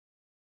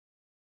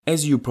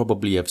As you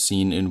probably have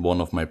seen in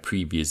one of my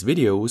previous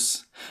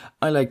videos,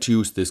 I like to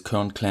use this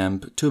current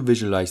clamp to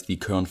visualize the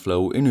current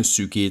flow in a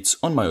circuit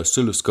on my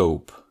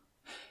oscilloscope.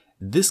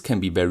 This can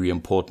be very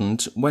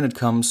important when it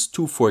comes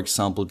to, for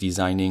example,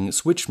 designing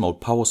switch mode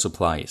power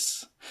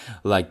supplies,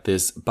 like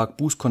this buck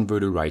boost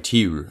converter right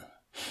here,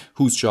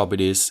 whose job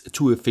it is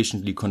to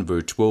efficiently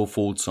convert 12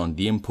 volts on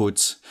the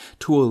inputs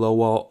to a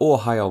lower or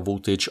higher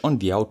voltage on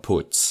the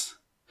outputs.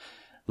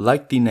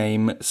 Like the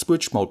name,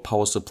 switch mode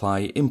power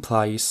supply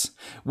implies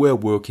we're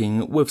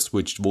working with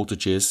switched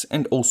voltages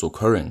and also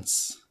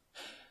currents.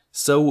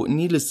 So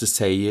needless to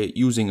say,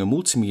 using a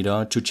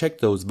multimeter to check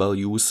those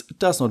values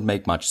does not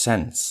make much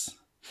sense.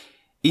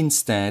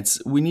 Instead,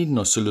 we need an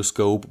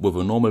oscilloscope with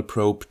a normal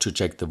probe to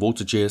check the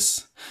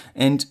voltages,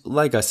 and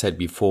like I said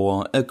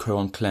before, a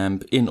current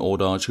clamp in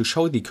order to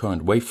show the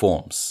current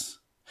waveforms.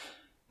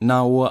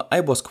 Now, I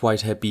was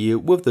quite happy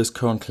with this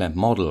current clamp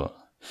model,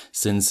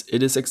 since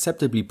it is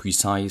acceptably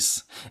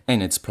precise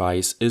and its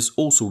price is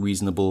also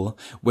reasonable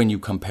when you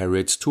compare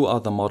it to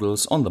other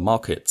models on the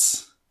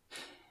markets.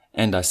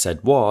 And I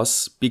said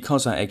was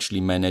because I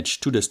actually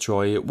managed to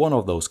destroy one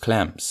of those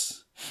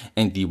clamps,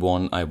 and the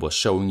one I was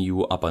showing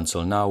you up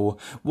until now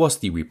was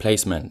the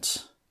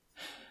replacement.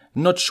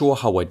 Not sure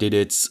how I did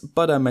it,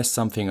 but I messed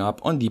something up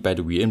on the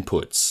battery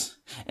inputs,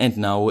 and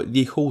now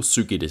the whole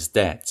circuit is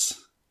dead.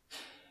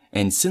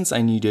 And since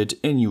I needed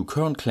a new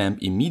current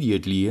clamp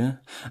immediately,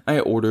 I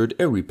ordered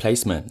a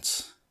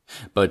replacement.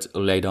 But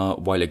later,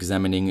 while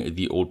examining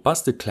the old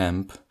busted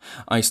clamp,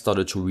 I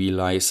started to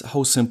realize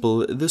how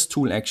simple this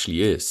tool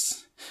actually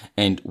is,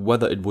 and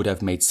whether it would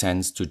have made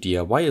sense to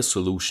DIY a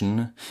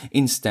solution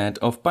instead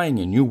of buying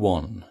a new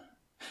one.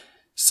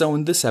 So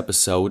in this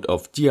episode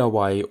of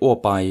DIY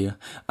or Buy,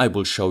 I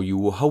will show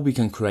you how we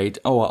can create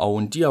our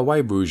own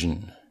DIY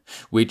version,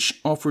 which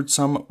offered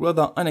some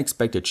rather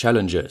unexpected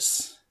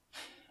challenges.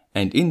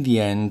 And in the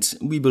end,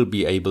 we will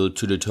be able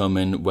to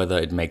determine whether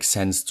it makes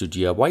sense to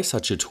DIY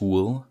such a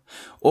tool,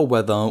 or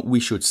whether we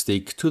should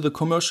stick to the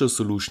commercial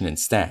solution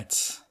instead.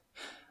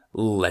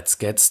 Let's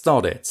get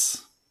started.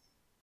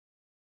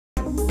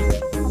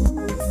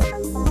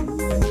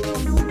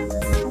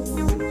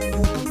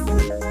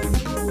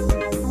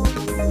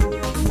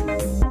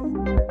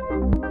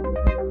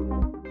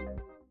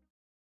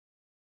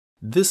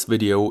 This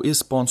video is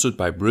sponsored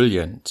by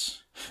Brilliant,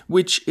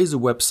 which is a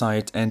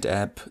website and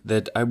app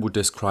that I would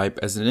describe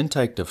as an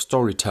interactive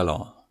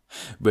storyteller,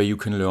 where you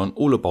can learn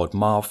all about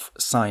math,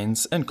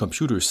 science and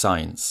computer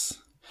science.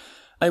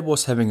 I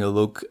was having a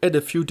look at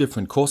a few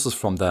different courses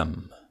from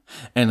them,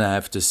 and I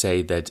have to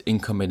say that in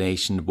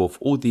combination with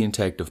all the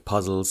interactive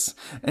puzzles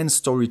and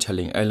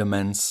storytelling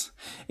elements,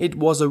 it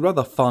was a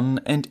rather fun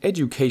and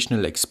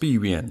educational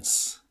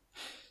experience.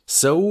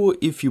 So,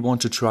 if you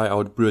want to try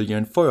out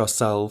Brilliant for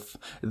yourself,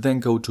 then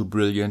go to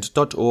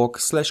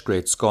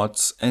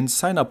brilliant.org/GreatScott and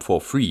sign up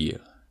for free.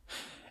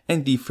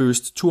 And the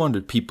first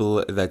 200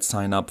 people that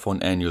sign up for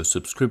an annual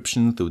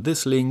subscription through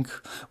this link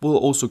will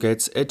also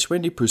get a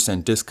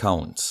 20%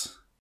 discount.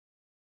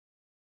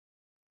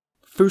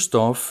 First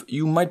off,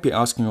 you might be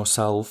asking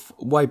yourself,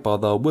 why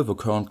bother with a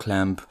current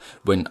clamp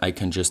when I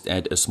can just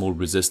add a small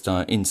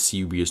resistor in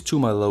series to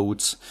my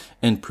load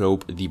and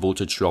probe the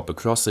voltage drop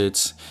across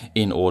it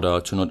in order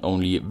to not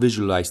only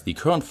visualize the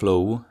current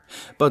flow,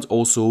 but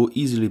also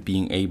easily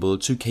being able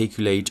to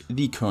calculate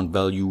the current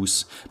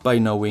values by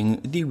knowing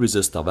the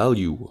resistor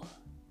value.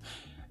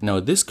 Now,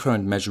 this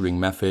current measuring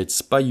method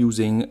by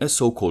using a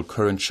so-called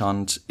current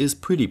shunt is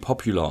pretty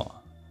popular.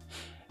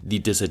 The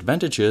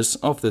disadvantages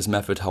of this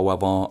method,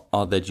 however,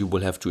 are that you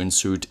will have to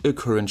insert a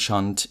current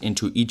shunt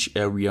into each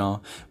area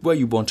where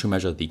you want to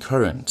measure the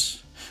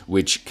current,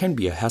 which can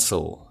be a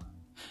hassle.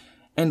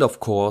 And of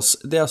course,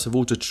 there's a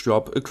voltage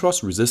drop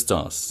across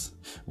resistors,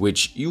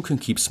 which you can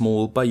keep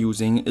small by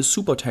using a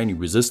super tiny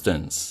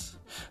resistance,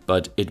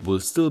 but it will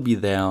still be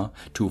there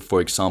to,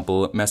 for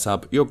example, mess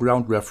up your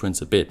ground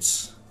reference a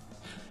bit.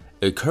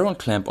 A current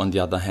clamp, on the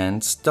other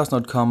hand, does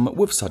not come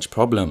with such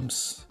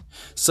problems.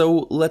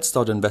 So let's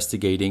start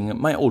investigating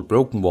my old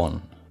broken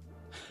one.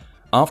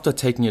 After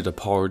taking it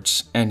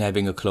apart and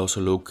having a closer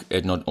look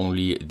at not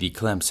only the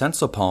clamp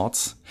sensor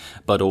parts,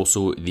 but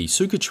also the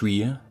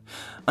circuitry,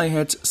 I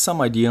had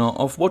some idea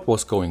of what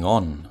was going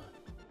on.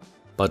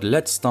 But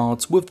let's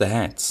start with the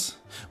head,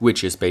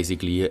 which is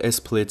basically a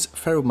split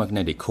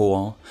ferromagnetic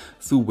core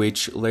through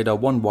which later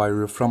one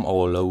wire from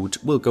our load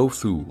will go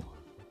through.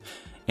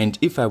 And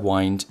if I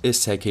wind a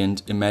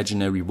second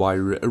imaginary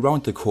wire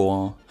around the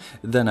core,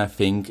 then I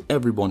think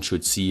everyone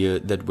should see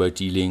that we're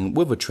dealing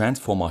with a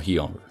transformer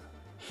here.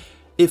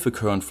 If a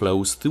current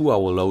flows through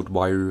our load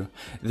wire,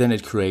 then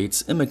it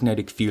creates a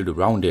magnetic field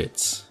around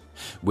it,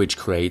 which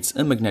creates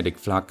a magnetic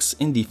flux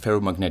in the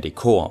ferromagnetic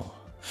core,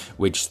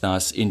 which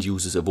thus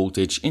induces a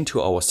voltage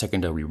into our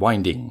secondary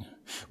winding,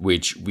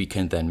 which we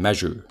can then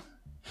measure.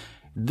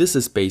 This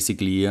is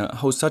basically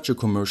how such a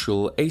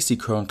commercial AC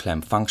current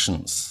clamp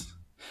functions.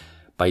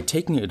 By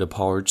taking it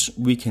apart,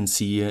 we can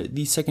see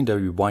the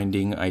secondary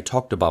winding I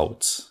talked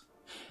about.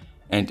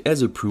 And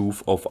as a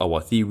proof of our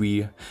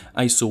theory,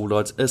 I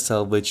soldered a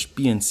salvaged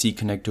BNC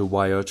connector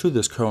wire to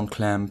this current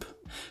clamp,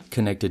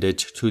 connected it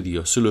to the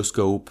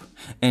oscilloscope,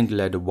 and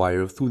led a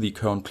wire through the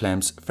current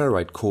clamp's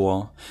ferrite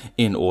core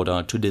in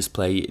order to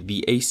display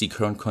the AC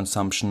current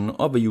consumption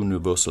of a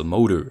universal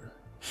motor,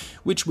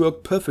 which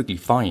worked perfectly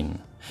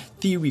fine,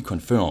 theory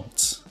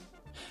confirmed.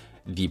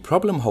 The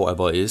problem,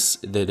 however, is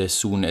that as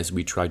soon as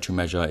we try to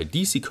measure a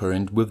DC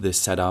current with this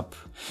setup,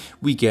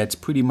 we get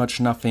pretty much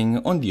nothing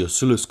on the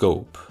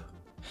oscilloscope.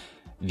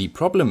 The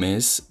problem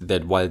is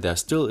that while there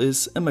still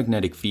is a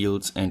magnetic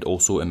field and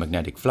also a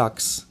magnetic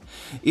flux,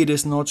 it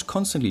is not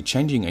constantly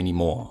changing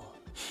anymore,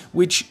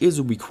 which is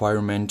a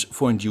requirement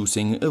for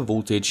inducing a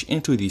voltage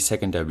into the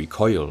secondary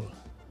coil.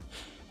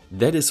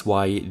 That is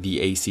why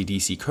the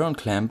AC-DC current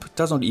clamp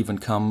does not even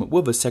come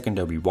with a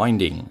secondary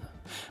winding,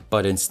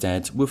 but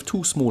instead with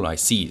two small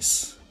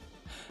ICs.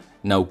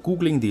 Now,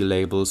 googling the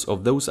labels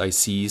of those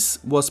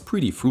ICs was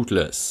pretty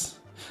fruitless,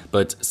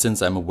 but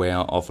since I'm aware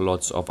of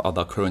lots of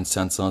other current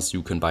sensors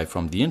you can buy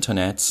from the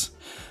internet,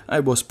 I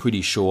was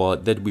pretty sure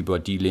that we were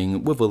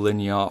dealing with a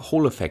linear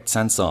Hall effect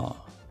sensor.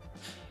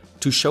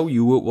 To show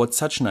you what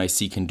such an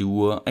IC can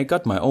do, I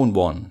got my own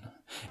one,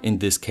 in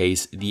this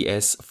case the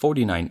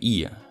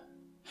S49E.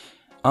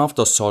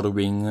 After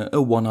soldering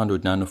a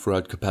 100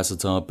 nanofarad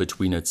capacitor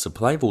between its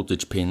supply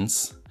voltage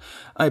pins,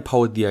 I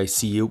powered the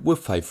IC with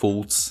 5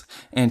 volts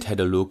and had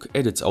a look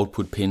at its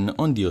output pin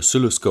on the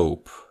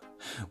oscilloscope,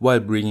 while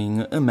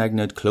bringing a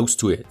magnet close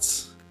to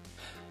it.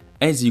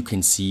 As you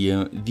can see,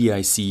 the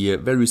IC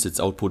varies its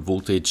output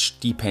voltage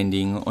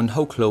depending on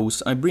how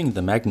close I bring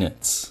the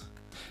magnets.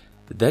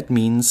 That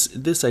means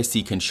this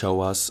IC can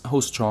show us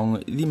how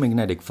strong the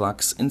magnetic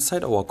flux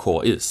inside our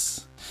core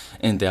is,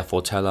 and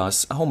therefore tell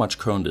us how much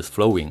current is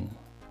flowing.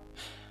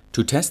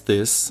 To test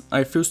this,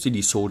 I firstly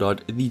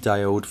desoldered the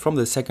diode from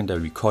the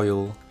secondary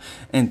coil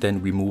and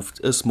then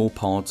removed a small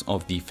part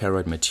of the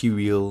ferrite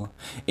material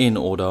in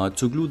order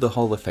to glue the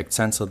Hall effect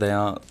sensor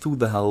there through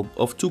the help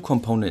of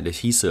 2-component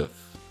adhesive.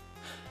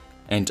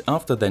 And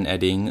after then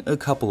adding a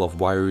couple of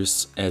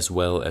wires as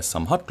well as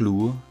some hot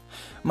glue,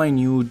 my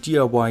new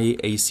DIY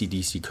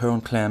AC-DC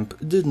current clamp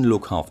didn't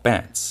look half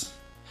bad.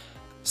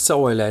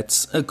 So I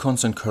let a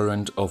constant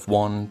current of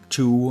 1,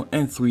 2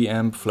 and 3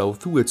 amp flow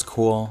through its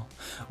core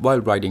while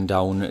writing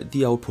down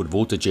the output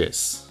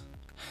voltages.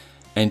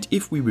 And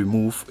if we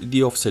remove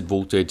the offset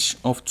voltage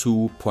of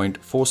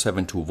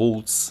 2.472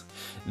 volts,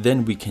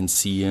 then we can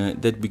see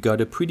that we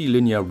got a pretty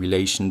linear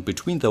relation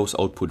between those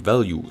output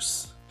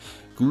values.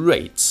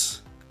 Great!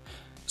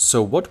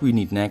 So what we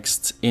need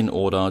next in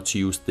order to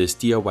use this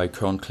DIY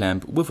current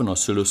clamp with an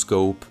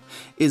oscilloscope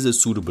is a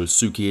suitable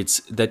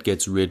circuit that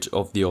gets rid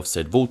of the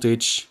offset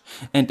voltage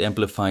and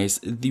amplifies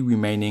the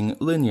remaining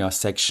linear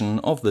section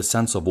of the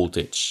sensor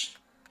voltage.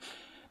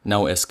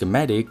 Now, a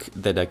schematic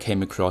that I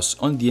came across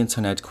on the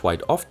internet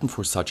quite often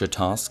for such a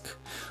task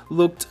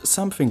looked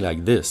something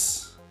like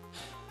this.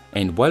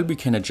 And while we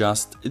can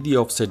adjust the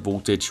offset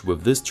voltage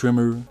with this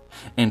trimmer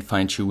and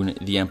fine-tune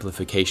the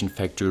amplification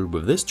factor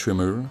with this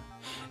trimmer,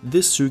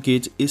 this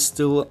circuit is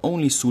still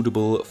only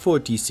suitable for a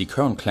DC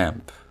current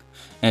clamp,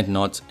 and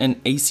not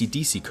an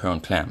AC-DC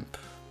current clamp.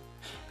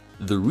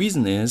 The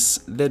reason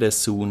is that as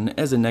soon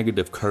as a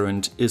negative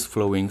current is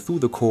flowing through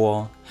the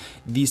core,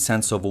 the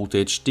sensor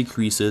voltage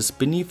decreases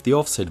beneath the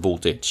offset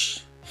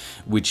voltage,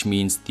 which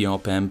means the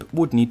op-amp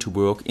would need to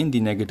work in the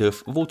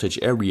negative voltage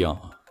area,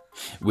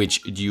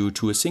 which due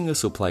to a single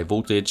supply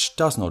voltage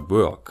does not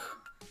work.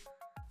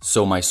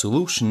 So my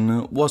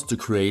solution was to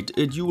create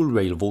a dual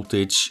rail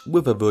voltage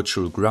with a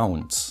virtual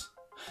ground.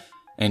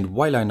 And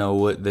while I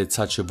know that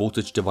such a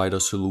voltage divider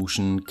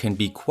solution can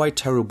be quite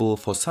terrible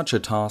for such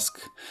a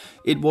task,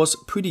 it was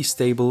pretty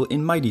stable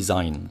in my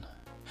design.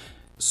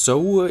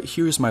 So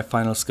here's my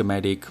final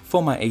schematic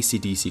for my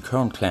AC-DC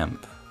current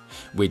clamp,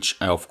 which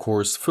I of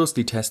course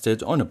firstly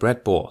tested on a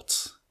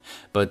breadboard.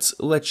 But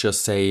let's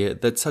just say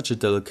that such a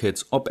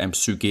delicate op-amp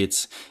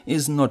circuit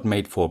is not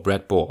made for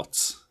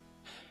breadboards.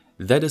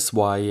 That is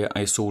why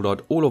I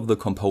soldered all of the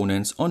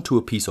components onto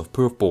a piece of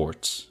perf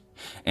board,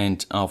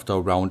 and after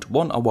around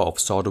 1 hour of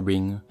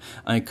soldering,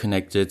 I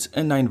connected a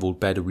 9V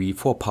battery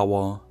for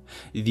power,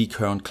 the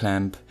current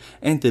clamp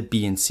and the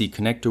BNC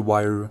connector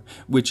wire,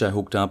 which I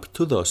hooked up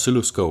to the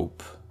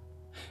oscilloscope.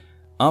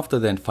 After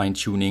then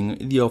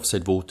fine-tuning the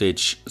offset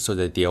voltage so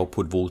that the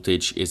output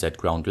voltage is at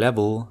ground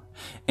level,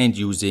 and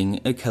using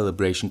a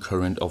calibration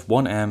current of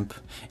 1 amp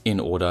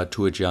in order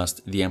to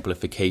adjust the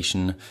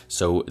amplification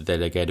so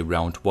that I get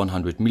around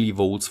 100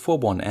 millivolts for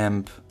 1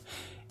 amp,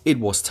 it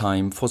was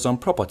time for some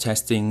proper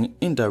testing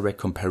in direct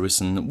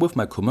comparison with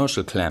my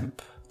commercial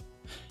clamp.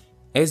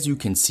 As you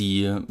can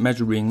see,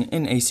 measuring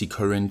an AC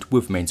current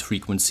with mains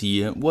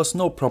frequency was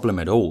no problem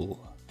at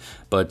all.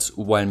 But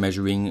while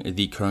measuring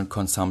the current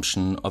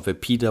consumption of a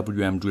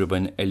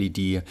PWM-driven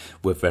LED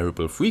with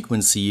variable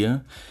frequency,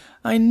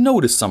 I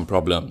noticed some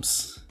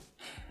problems.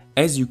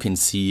 As you can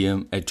see,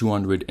 at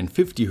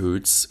 250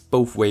 Hz,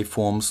 both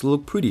waveforms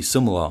look pretty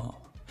similar.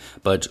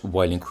 But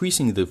while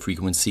increasing the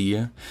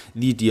frequency,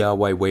 the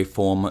DIY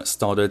waveform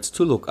started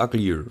to look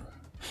uglier,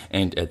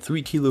 and at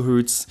 3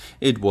 kHz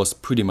it was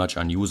pretty much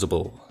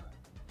unusable.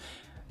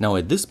 Now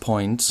at this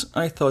point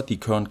I thought the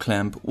current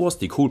clamp was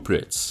the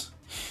culprit,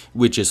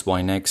 which is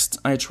why next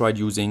I tried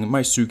using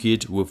my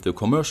circuit with the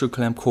commercial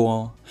clamp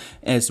core,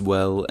 as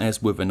well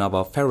as with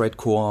another ferrite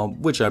core,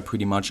 which I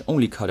pretty much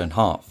only cut in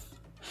half.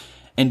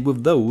 And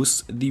with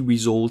those the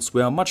results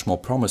were much more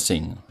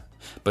promising,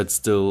 but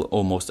still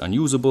almost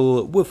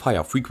unusable with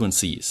higher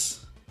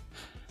frequencies.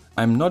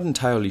 I'm not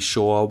entirely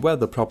sure where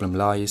the problem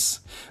lies,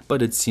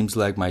 but it seems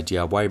like my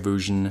DIY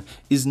version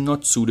is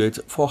not suited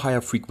for higher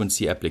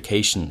frequency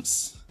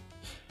applications.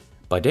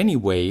 But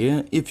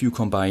anyway, if you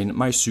combine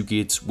my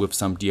circuit with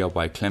some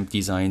DIY clamp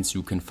designs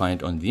you can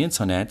find on the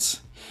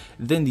internet,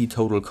 then the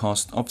total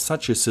cost of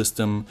such a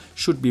system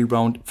should be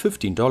around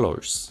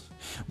 $15,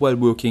 while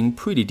working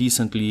pretty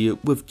decently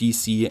with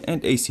DC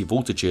and AC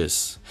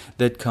voltages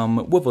that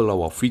come with a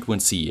lower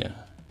frequency.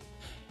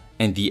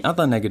 And the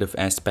other negative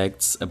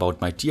aspects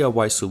about my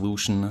DIY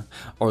solution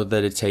are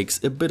that it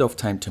takes a bit of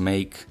time to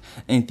make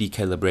and the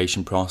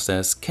calibration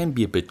process can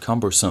be a bit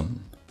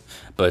cumbersome.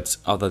 But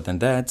other than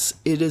that,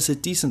 it is a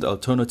decent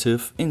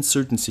alternative in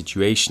certain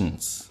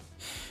situations.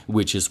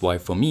 Which is why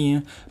for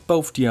me,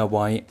 both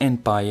DIY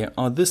and buy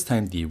are this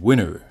time the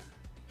winner.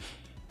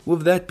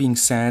 With that being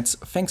said,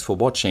 thanks for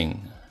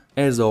watching.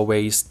 As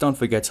always, don't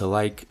forget to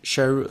like,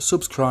 share,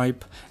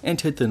 subscribe and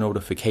hit the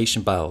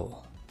notification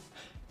bell.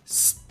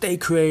 Stay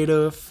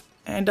creative,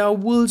 and I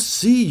will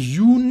see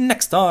you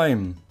next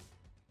time!